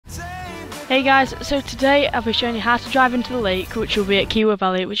Hey guys, so today I'll be showing you how to drive into the lake, which will be at Kiewa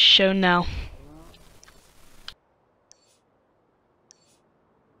Valley, which is shown now.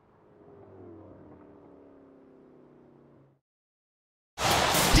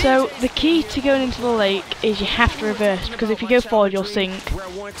 So the key to going into the lake is you have to reverse, because if you go forward you'll sink,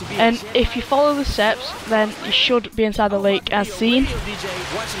 and if you follow the steps then you should be inside the lake as seen.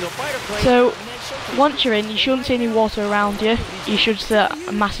 So once you're in, you shouldn't see any water around you, you should see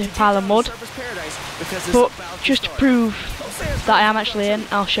a massive pile of mud, but just to prove that I am actually in,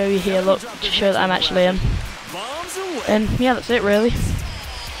 I'll show you here, look, to show that I'm actually in. And yeah, that's it really.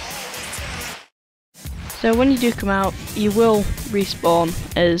 So when you do come out, you will respawn,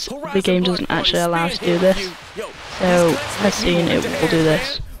 as the game doesn't actually allow us to do this. So, as seen, it will do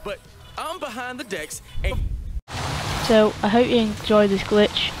this. So, I hope you enjoyed this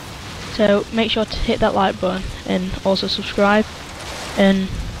glitch. So, make sure to hit that like button and also subscribe. And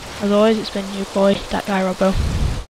as always, it's been your boy, that guy Robbo.